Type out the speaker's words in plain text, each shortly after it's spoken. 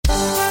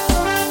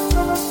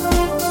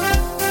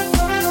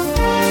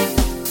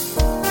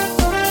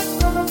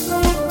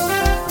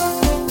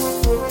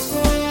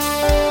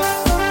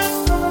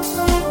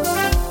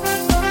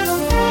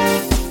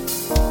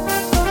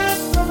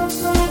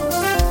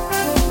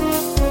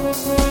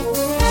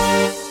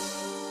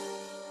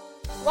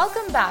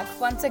Welcome back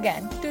once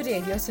again to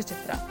Radio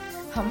Suchitra.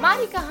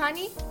 हमारी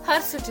कहानी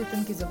हर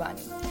सुचितन की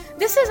जुबानी.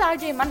 This is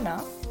RJ Manna.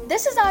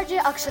 This is RJ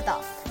Akshata,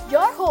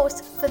 your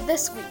host for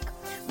this week.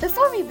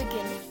 Before we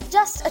begin,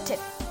 just a tip.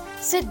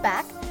 Sit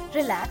back,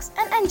 relax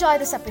and enjoy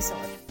this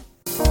episode.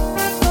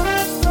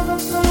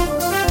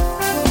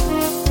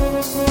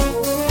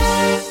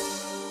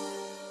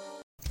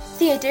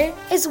 Theatre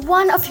is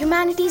one of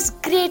humanity's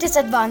greatest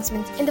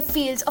advancements in the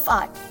fields of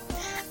art.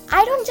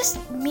 I don't just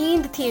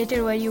mean the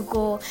theatre where you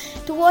go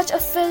to watch a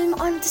film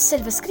on the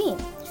silver screen.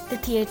 The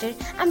theatre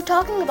I'm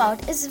talking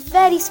about is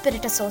very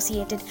spirit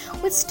associated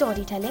with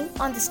storytelling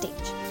on the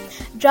stage.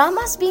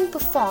 Dramas being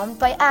performed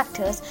by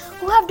actors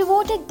who have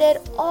devoted their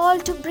all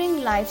to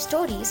bring life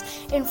stories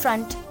in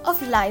front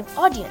of live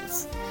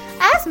audience.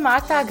 As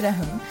Martha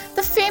Graham,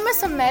 the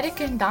famous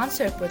American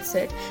dancer, puts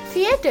it,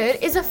 theatre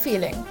is a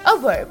feeling, a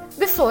verb,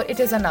 before it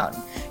is a noun.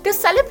 To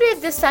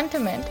celebrate this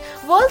sentiment,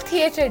 World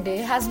Theatre Day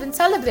has been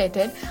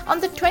celebrated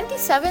on the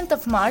 27th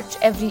of March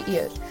every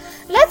year.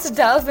 Let's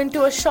delve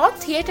into a short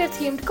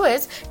theatre-themed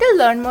quiz to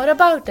learn more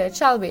about it,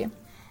 shall we?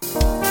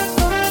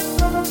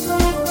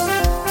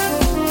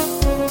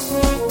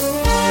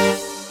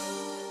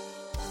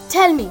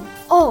 Tell me,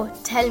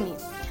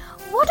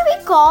 what do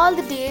we call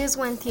the days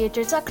when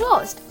theatres are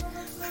closed?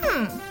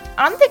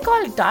 Aren't they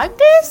called dark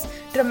days?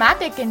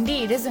 Dramatic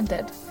indeed, isn't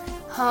it?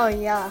 Oh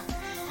yeah.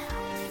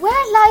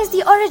 Where lies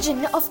the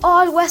origin of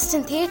all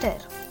Western theatre?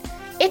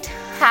 It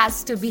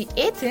has to be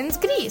Athens,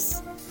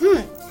 Greece.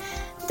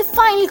 The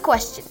final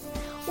question.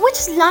 Which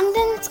is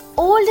London's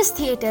oldest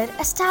theatre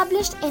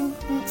established in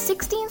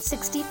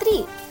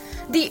 1663?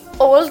 The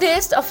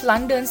oldest of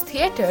London's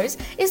theatres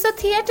is the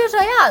Theatre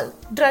Royal,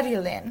 Drury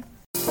Lane.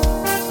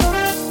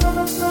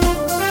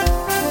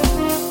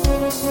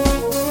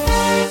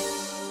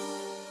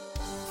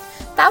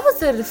 That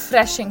was a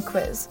refreshing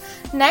quiz.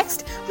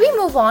 Next, we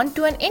move on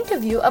to an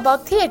interview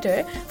about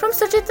theatre from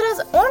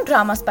Suchitra's own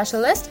drama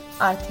specialist,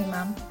 Aarthi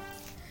ma'am.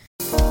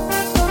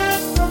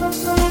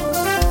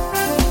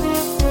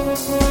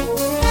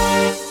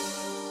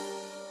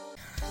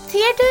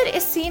 Theatre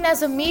is seen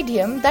as a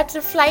medium that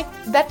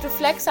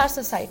reflects our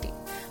society.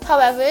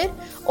 However,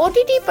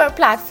 OTT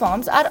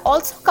platforms are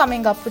also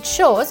coming up with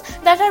shows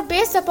that are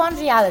based upon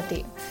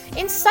reality.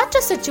 In such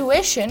a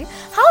situation,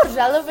 how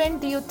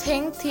relevant do you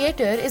think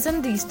theatre is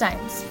in these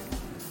times?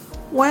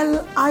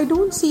 Well, I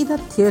don't see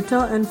that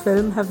theatre and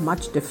film have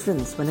much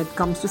difference when it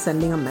comes to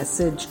sending a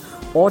message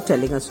or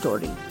telling a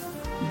story.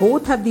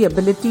 Both have the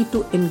ability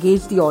to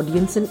engage the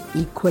audience in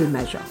equal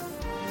measure.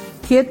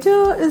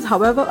 Theatre is,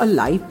 however, a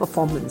live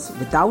performance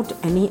without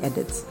any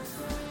edits.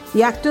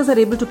 The actors are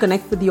able to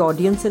connect with the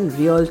audience in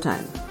real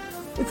time.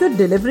 If you're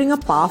delivering a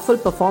powerful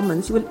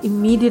performance, you will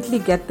immediately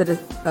get the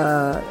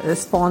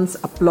response,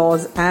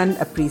 applause and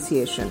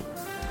appreciation.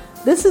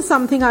 This is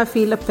something I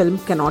feel a film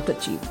cannot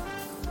achieve.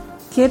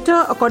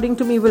 Theatre, according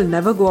to me, will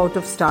never go out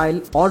of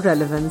style or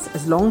relevance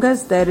as long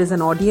as there is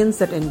an audience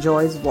that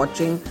enjoys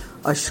watching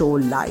a show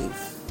live.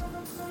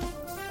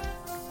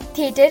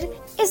 Theatre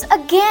is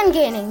again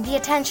gaining the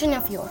attention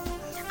of youth.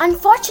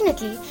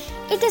 Unfortunately,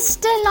 it is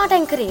still not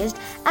encouraged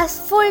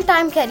as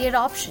full-time career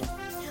option.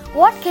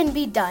 What can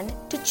be done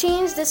to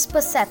change this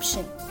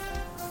perception?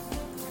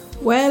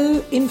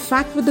 Well, in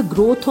fact, with the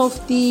growth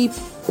of the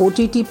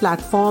OTT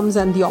platforms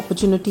and the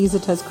opportunities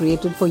it has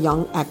created for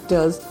young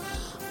actors,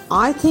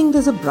 I think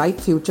there's a bright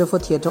future for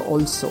theatre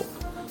also.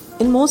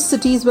 In most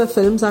cities where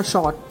films are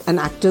shot and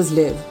actors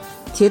live,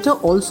 theatre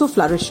also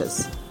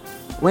flourishes.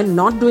 When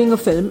not doing a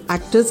film,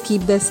 actors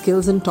keep their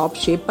skills in top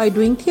shape by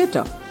doing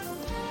theatre.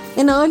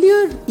 In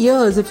earlier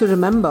years, if you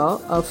remember,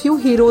 a few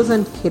heroes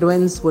and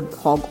heroines would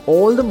hog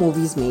all the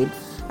movies made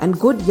and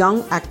good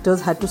young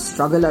actors had to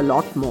struggle a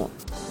lot more.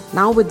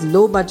 Now with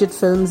low budget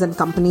films and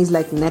companies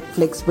like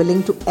Netflix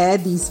willing to air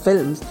these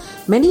films,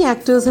 many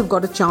actors have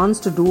got a chance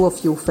to do a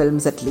few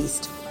films at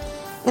least.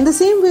 In the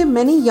same way,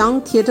 many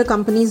young theatre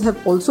companies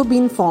have also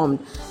been formed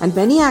and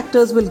many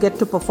actors will get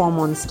to perform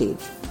on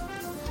stage.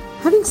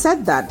 Having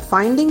said that,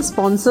 finding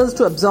sponsors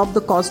to absorb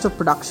the cost of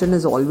production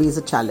is always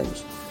a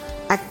challenge.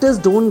 Actors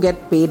don't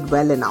get paid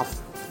well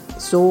enough.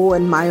 So,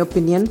 in my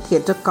opinion,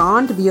 theatre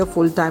can't be a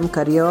full-time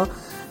career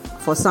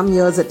for some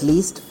years at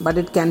least, but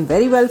it can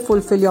very well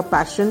fulfill your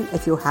passion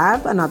if you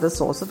have another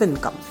source of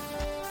income.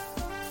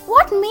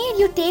 What made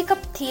you take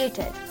up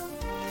theatre?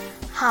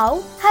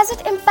 How has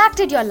it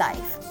impacted your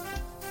life?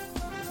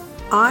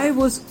 I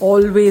was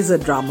always a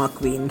drama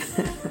queen.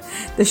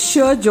 The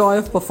sheer joy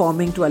of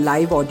performing to a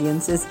live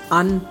audience is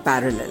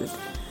unparalleled.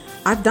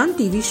 I've done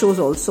TV shows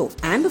also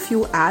and a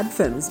few ad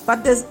films,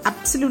 but there's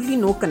absolutely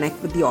no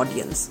connect with the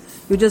audience.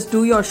 You just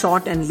do your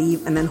shot and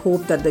leave and then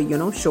hope that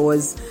the show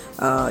is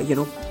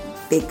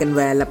taken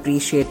well,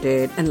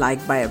 appreciated and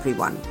liked by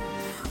everyone.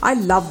 I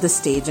love the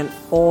stage and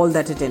all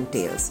that it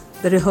entails.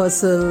 The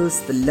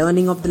rehearsals, the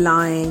learning of the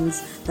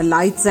lines, the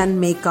lights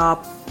and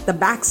makeup, the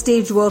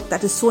backstage work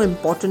that is so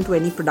important to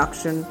any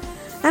production,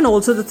 and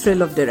also the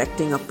thrill of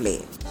directing a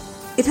play.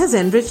 It has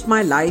enriched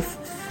my life,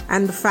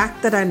 and the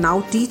fact that I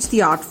now teach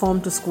the art form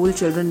to school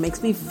children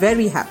makes me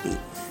very happy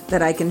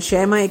that I can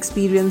share my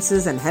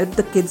experiences and help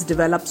the kids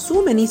develop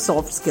so many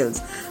soft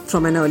skills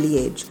from an early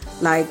age,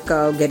 like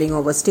getting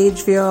over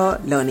stage fear,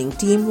 learning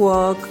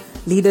teamwork,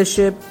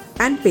 leadership,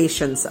 and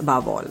patience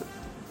above all.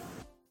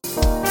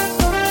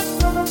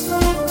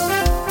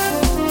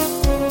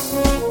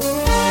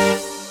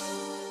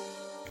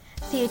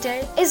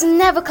 Theatre is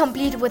never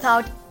complete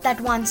without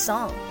that one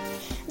song.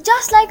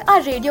 Just like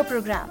our radio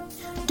program.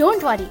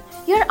 Don't worry,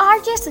 your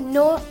RJs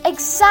know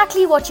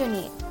exactly what you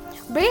need.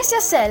 Brace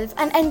yourself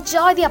and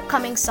enjoy the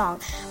upcoming song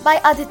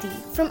by Aditi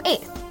from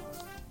 8th.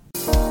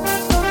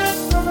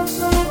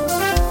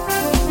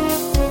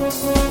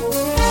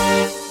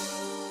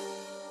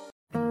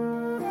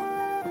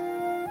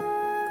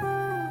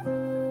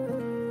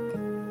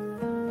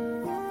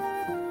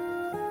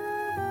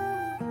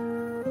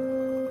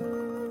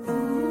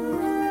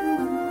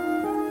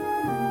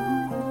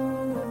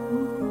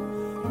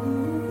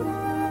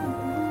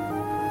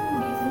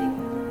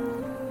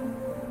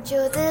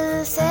 जो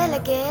दिल से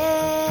लगे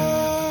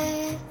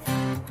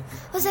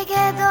उसे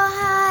कह दो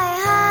हाय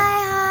हाय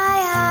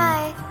हाय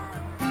हाय,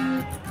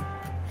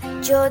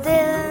 जो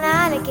दिल ना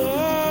लगे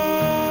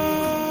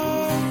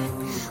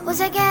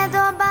उसे कह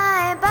दो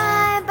बाय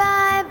बाय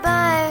बाय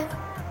बाय।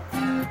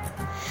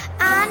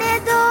 आने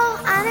दो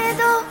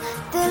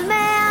दिल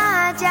में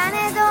आ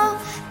जाने दो,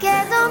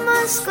 कह दो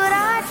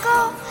मुस्कुराहट को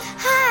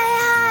हाय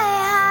हाय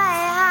हाय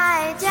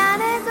हाय।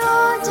 जाने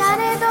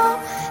दो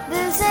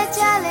दिल से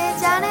चले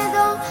जाने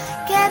दो,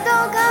 कह दो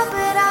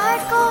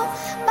घबराहट को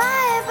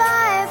bye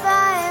bye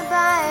bye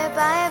bye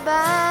bye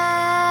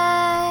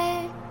bye.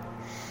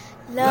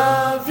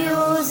 Love you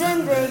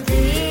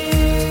जिंदगी,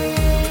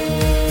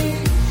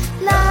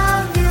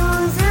 लव यू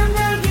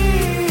जिंदगी,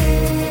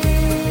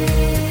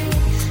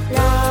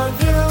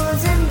 लव यू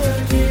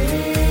जिंदगी,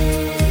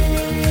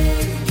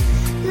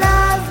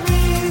 लव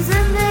मी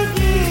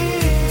जिंदगी।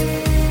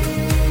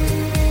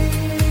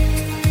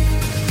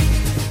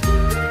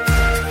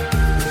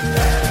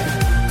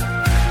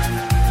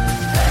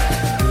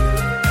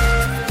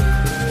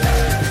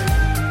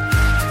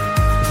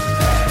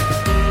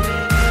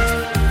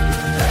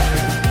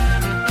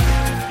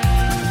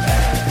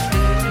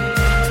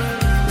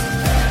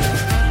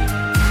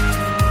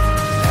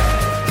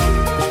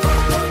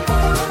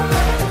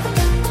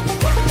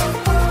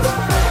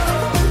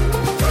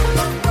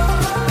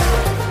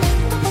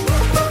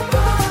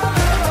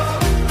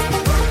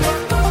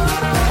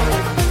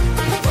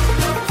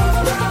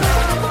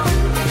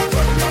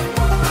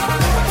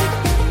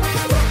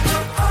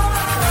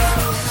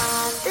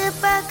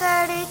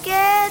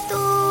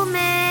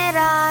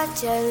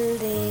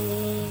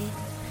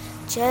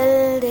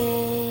 चल दे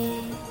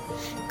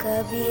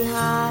कभी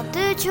हाथ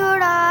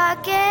छुड़ा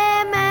के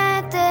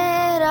मैं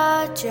तेरा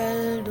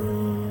चल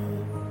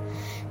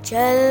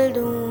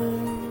दूं।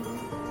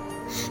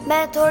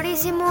 मैं थोड़ी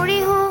सी मूड़ी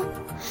हूँ,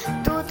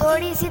 तू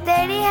थोड़ी सी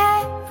तेरी है,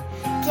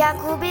 क्या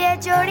खूबी है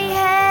जोड़ी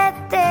है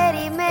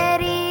तेरी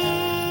मेरी।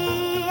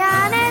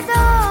 आने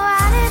दो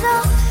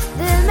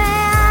दिल में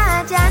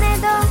आ जाने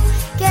दो,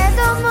 कह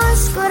दो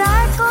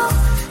मुस्कुराहट को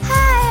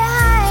हाय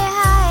हाय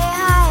हाय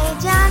हाय।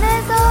 जाने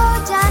दो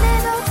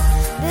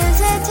दिल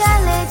से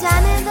चले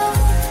जाने दो,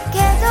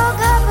 कह दो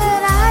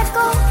घबराहट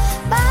को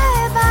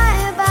bye bye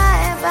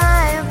bye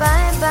bye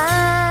bye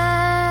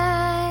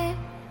bye.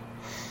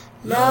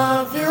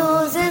 Love you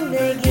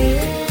जिंदगी,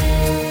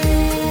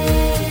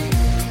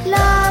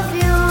 लव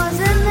यू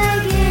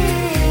जिंदगी,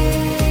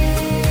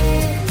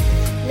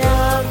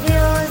 लव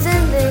यू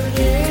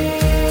जिंदगी,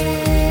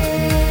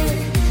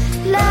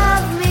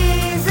 लव मी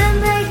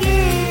जिंदगी।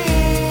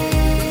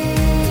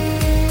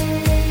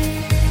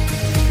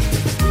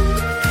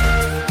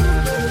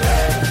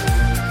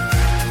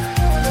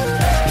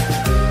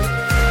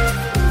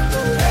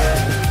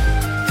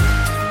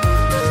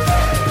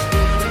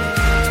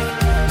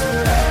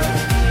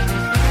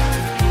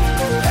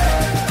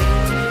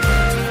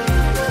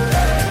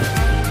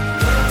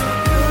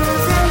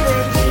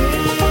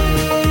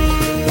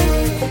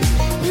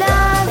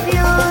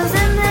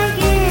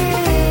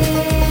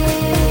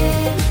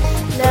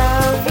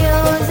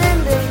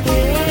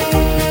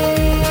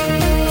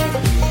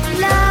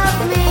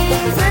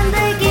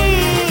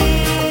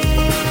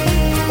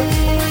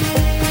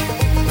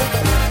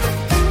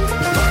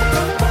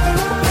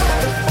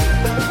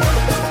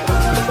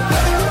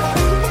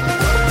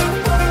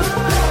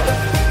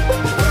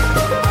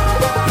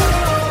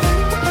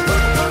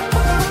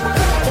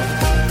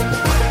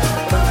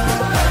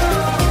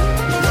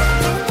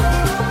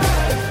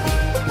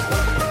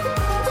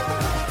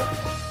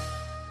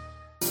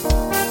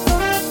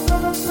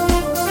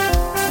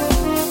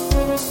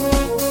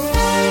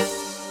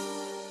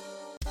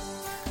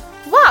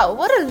 Wow,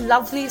 what a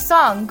lovely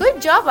song.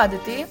 Good job,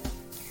 Aditi.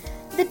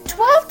 The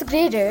 12th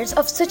graders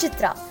of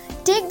Suchitra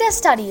take their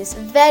studies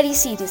very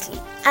seriously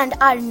and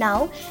are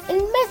now in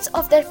midst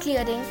of their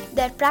clearing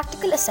their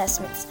practical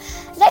assessments.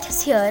 Let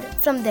us hear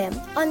from them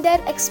on their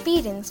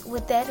experience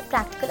with their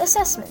practical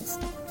assessments.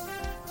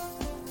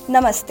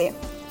 Namaste.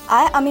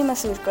 I, Ami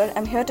Masurkar,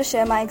 am here to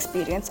share my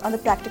experience on the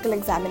practical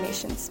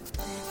examinations.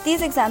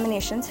 These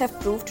examinations have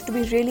proved to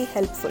be really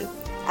helpful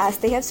as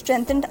they have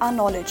strengthened our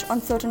knowledge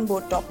on certain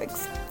board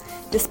topics.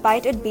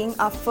 Despite it being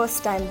our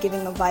first time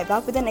giving a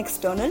viva with an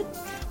external,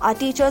 our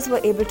teachers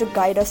were able to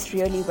guide us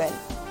really well.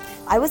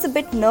 I was a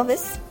bit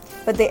nervous,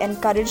 but they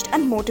encouraged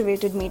and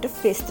motivated me to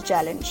face the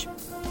challenge.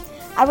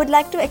 I would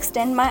like to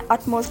extend my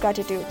utmost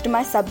gratitude to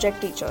my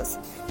subject teachers,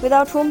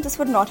 without whom this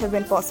would not have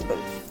been possible.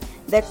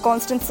 Their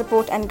constant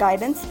support and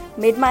guidance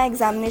made my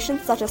examination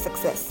such a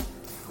success.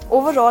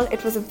 Overall,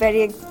 it was a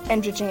very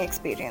enriching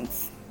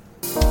experience.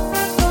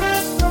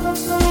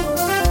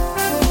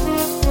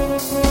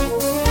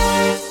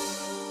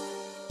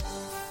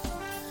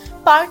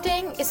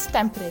 Parting is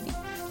temporary.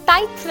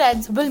 Tight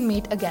threads will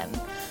meet again.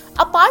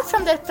 Apart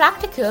from their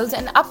practicals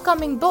and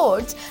upcoming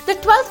boards, the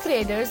 12th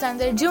graders and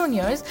their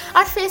juniors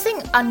are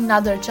facing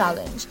another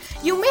challenge.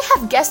 You may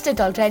have guessed it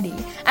already,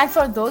 and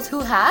for those who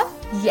have,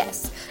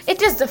 yes,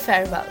 it is the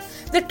farewell.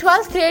 The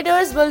 12th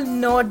graders will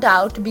no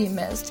doubt be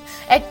missed.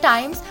 At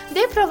times,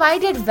 they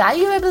provided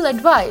valuable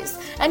advice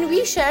and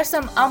we share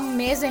some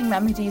amazing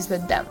memories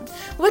with them.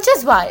 Which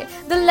is why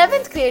the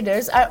 11th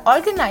graders are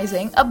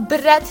organizing a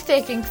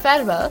breathtaking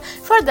farewell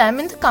for them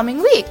in the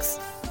coming weeks.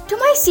 To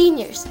my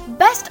seniors,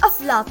 best of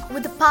luck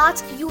with the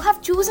paths you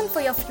have chosen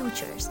for your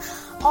futures.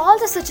 All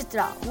the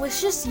Suchitra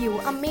wishes you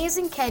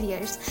amazing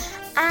careers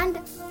and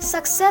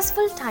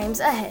successful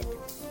times ahead.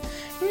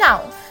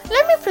 Now,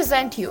 let me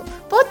present you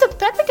both the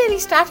preparatory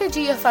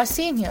strategy of our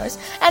seniors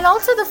and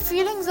also the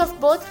feelings of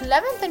both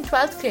 11th and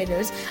 12th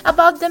graders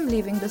about them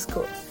leaving the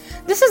school.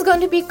 This is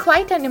going to be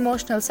quite an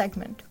emotional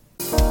segment.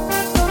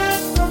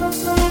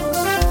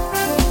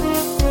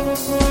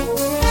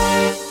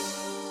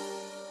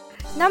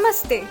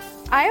 Namaste,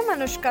 I am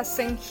Anushka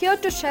Singh here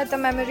to share the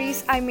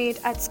memories I made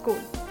at school.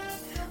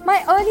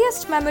 My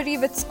earliest memory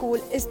with school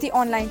is the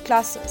online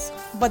classes,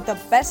 but the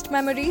best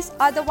memories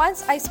are the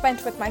ones I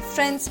spent with my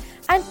friends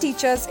and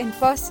teachers in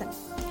person.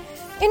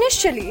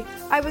 Initially,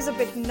 I was a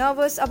bit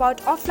nervous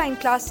about offline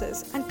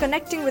classes and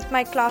connecting with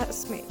my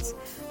classmates,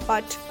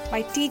 but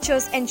my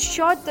teachers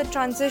ensured the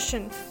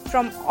transition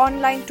from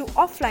online to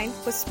offline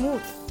was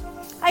smooth.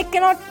 I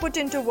cannot put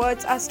into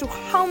words as to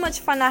how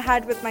much fun I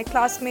had with my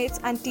classmates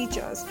and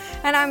teachers,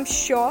 and I'm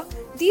sure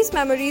these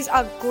memories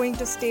are going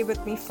to stay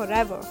with me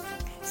forever.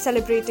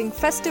 Celebrating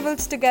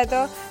festivals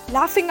together,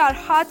 laughing our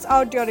hearts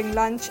out during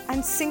lunch,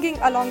 and singing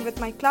along with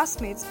my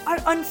classmates are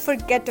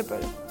unforgettable.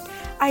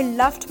 I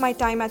loved my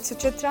time at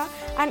Suchitra,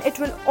 and it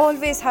will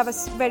always have a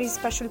very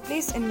special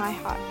place in my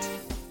heart.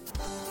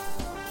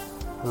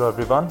 Hello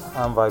everyone,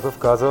 I'm Vaibhav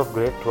Kaza of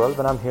grade 12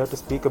 and I'm here to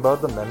speak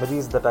about the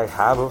memories that I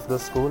have of the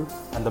school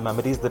and the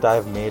memories that I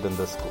have made in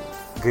the school.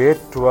 Grade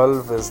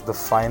 12 is the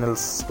final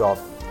stop.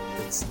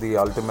 It's the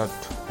ultimate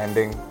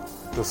ending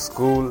to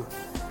school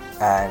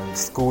and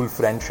school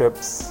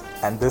friendships,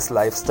 and this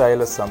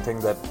lifestyle is something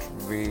that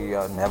we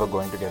are never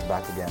going to get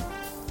back again.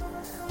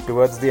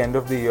 Towards the end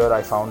of the year,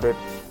 I found it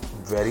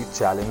very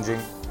challenging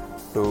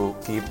to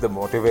keep the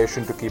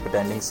motivation to keep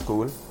attending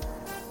school,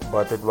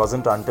 but it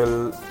wasn't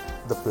until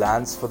the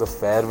plans for the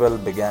farewell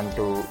began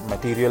to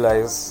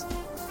materialize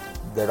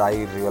that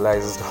I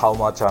realized how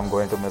much I'm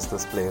going to miss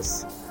this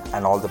place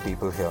and all the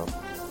people here.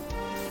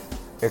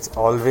 It's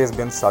always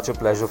been such a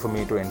pleasure for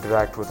me to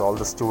interact with all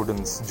the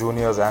students,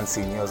 juniors and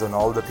seniors, and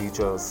all the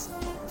teachers.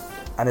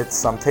 And it's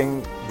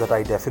something that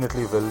I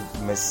definitely will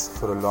miss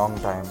for a long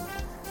time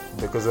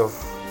because of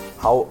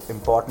how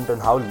important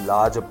and how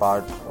large a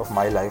part of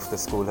my life the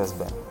school has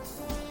been.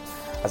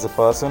 As a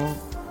person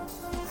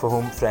for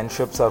whom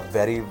friendships are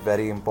very,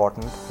 very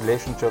important,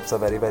 relationships are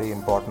very, very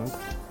important,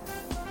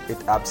 it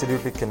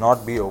absolutely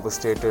cannot be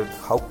overstated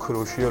how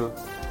crucial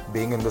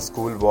being in the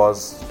school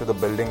was to the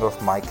building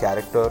of my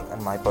character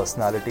and my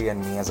personality and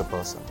me as a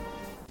person.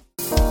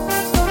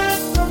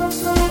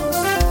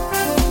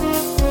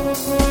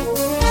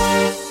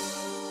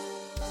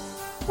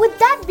 With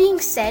that being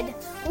said,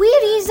 we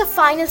reach the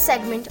final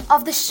segment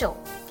of the show.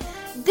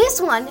 This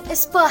one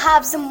is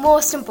perhaps the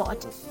most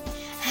important.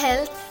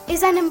 Health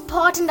is an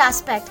important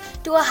aspect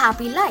to a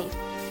happy life.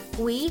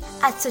 We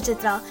at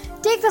Suchitra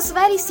take this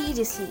very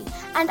seriously,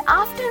 and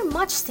after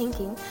much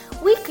thinking,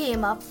 we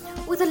came up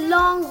with a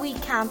long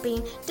week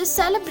campaign to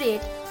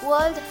celebrate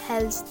World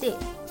Health Day,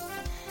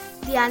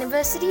 the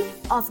anniversary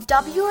of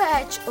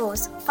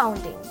WHO's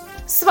founding.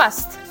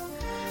 Swasth.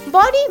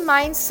 Body,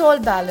 Mind, Soul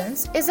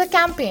Balance is a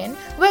campaign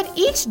where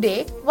each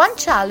day one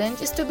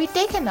challenge is to be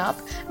taken up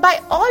by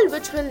all,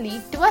 which will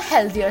lead to a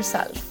healthier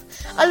self.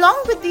 Along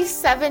with these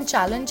 7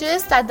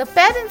 challenges that the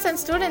parents and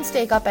students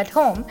take up at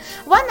home,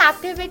 one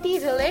activity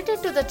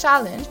related to the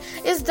challenge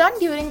is done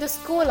during the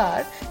school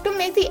hour to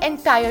make the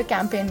entire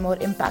campaign more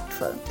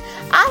impactful.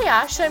 I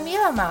asked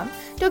Sharmila ma'am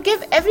to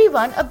give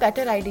everyone a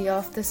better idea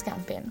of this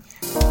campaign.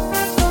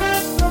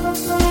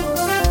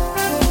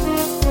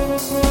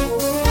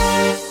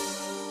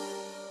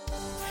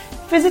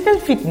 Physical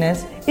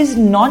fitness is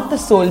not the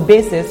sole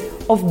basis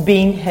of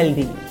being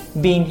healthy.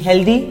 Being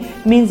healthy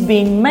means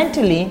being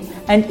mentally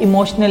and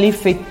emotionally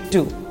fit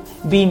too.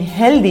 Being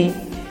healthy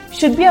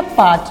should be a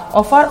part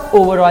of our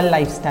overall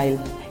lifestyle.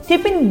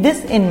 Keeping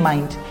this in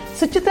mind,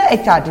 Suchitra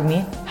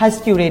Academy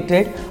has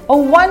curated a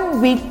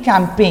 1-week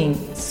campaign,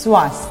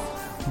 Swasth,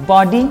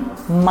 Body,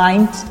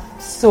 Mind,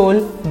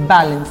 Soul,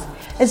 Balance,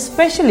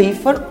 especially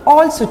for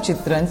all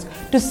Suchitrans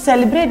to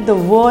celebrate the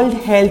World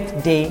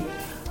Health Day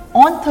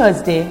on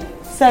Thursday,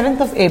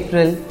 7th of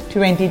April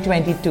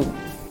 2022.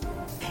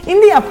 In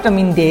the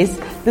upcoming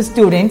days, the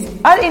students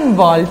are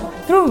involved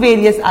through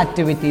various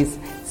activities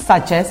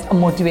such as a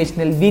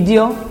motivational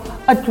video,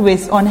 a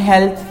quiz on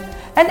health,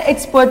 an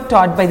expert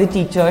taught by the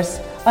teachers,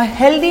 a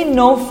healthy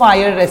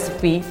no-fire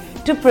recipe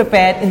to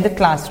prepare in the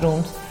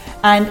classrooms,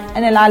 and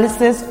an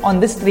analysis on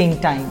the screen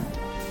time.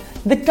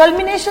 The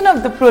culmination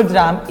of the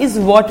program is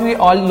what we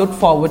all look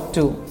forward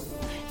to.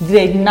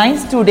 Grade 9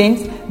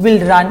 students will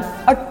run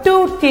a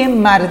 2K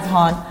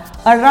marathon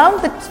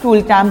around the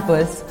school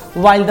campus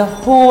while the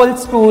whole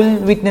school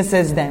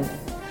witnesses them.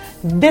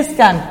 This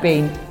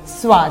campaign,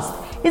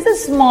 Swasth, is a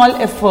small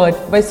effort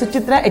by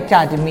Suchitra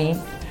Academy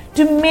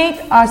to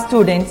make our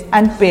students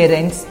and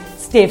parents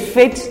stay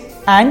fit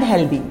and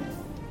healthy.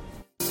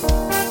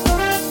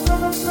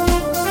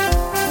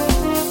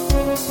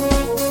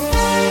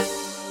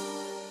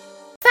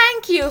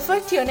 Thank you for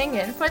tuning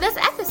in for this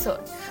episode,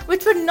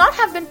 which would not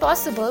have been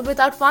possible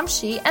without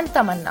Vamshi and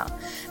Tamanna.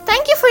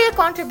 Thank you for your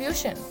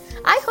contribution.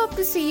 I hope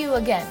to see you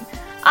again.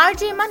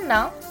 RJ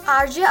Manna,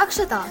 RJ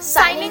Akshata,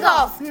 signing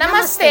off.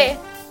 Namaste.